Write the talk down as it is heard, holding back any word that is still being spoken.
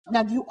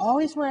Now, do you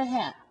always wear a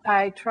hat?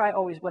 I try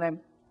always when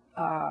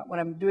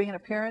I'm doing an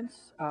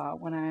appearance,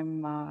 when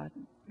I'm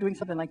doing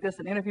something like this,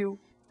 an interview,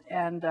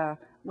 and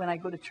when I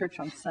go to church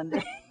on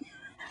Sunday.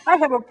 I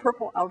have a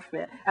purple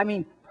outfit. I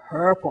mean,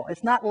 purple.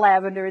 It's not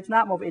lavender. It's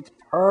not mauve. It's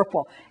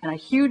purple. And a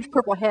huge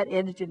purple hat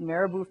edged in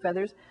marabou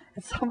feathers.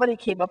 And somebody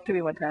came up to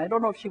me one time. I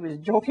don't know if she was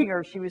joking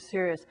or if she was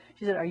serious.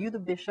 She said, "Are you the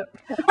bishop?"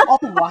 Oh,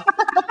 wow.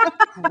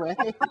 Great.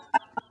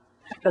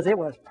 Because it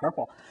was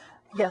purple.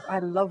 Yes, I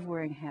love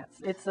wearing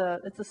hats. It's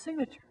a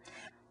signature.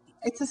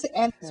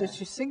 It's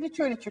your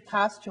signature and it's your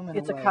costume in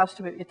It's a a way.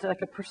 costume. It's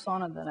like a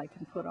persona that I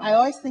can put on. I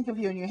always think of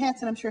you in your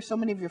hats, and I'm sure so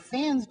many of your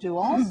fans do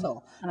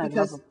also. And I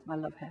love them. I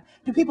love hats.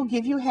 Do people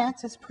give you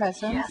hats as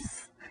presents?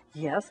 Yes.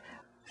 Yes.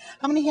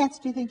 How many hats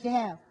do you think you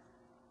have?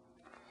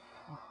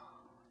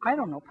 I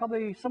don't know.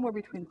 Probably somewhere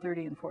between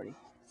 30 and 40.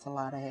 It's a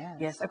lot of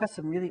hats. Yes, I've got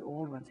some really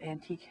old ones,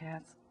 antique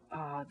hats.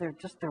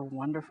 They're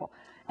wonderful,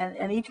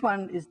 and each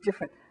one is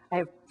different.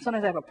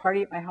 Sometimes I have a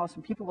party at my house,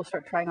 and people will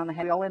start trying on the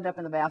hat. We all end up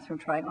in the bathroom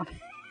trying on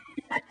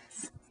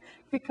hats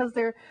because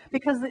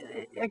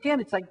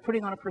again, it's like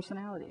putting on a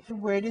personality.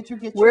 Where did you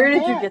get Where your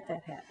did hat? you get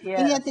that hat?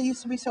 Yeah. And yet they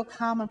used to be so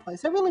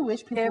commonplace. I really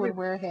wish people would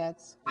wear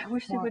hats. I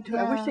wish they would too.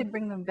 Yeah. I wish they'd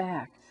bring them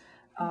back.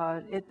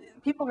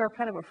 People are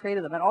kind of afraid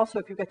of them, and also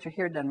if you've got your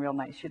hair done real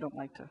nice, you don't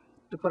like to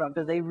put on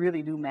because they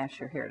really do mash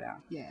your hair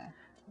down. Yeah.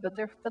 But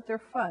they're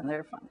fun.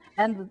 They're fun.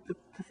 And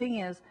the thing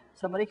is,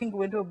 somebody can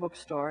go into a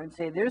bookstore and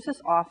say, "There's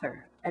this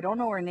author. I don't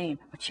know her name,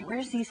 but she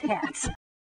wears these hats."